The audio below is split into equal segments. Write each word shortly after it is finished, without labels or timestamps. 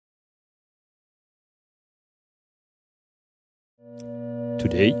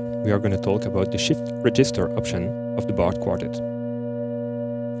Today we are going to talk about the shift register option of the Bard Quartet.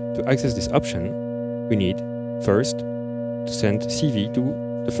 To access this option, we need first to send CV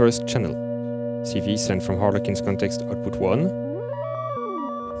to the first channel. CV sent from Harlequin's context output 1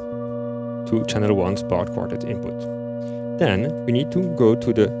 to channel 1's Bard Quartet input. Then we need to go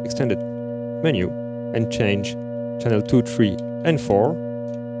to the extended menu and change channel 2, 3 and 4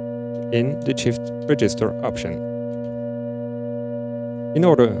 in the shift register option. In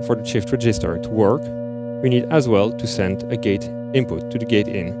order for the shift register to work, we need as well to send a gate input to the gate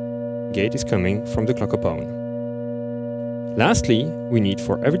in. Gate is coming from the clock upon. Lastly, we need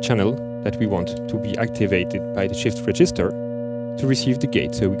for every channel that we want to be activated by the shift register to receive the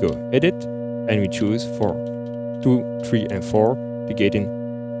gate. So we go edit and we choose for 2, 3 and 4 the gate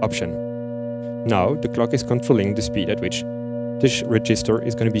in option. Now the clock is controlling the speed at which the register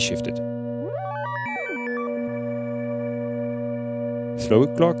is going to be shifted. Slow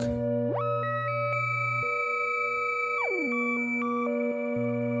clock.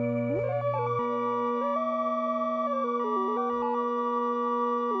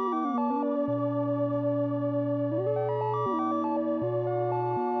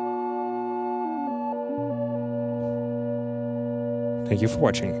 Thank you for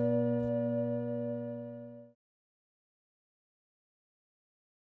watching.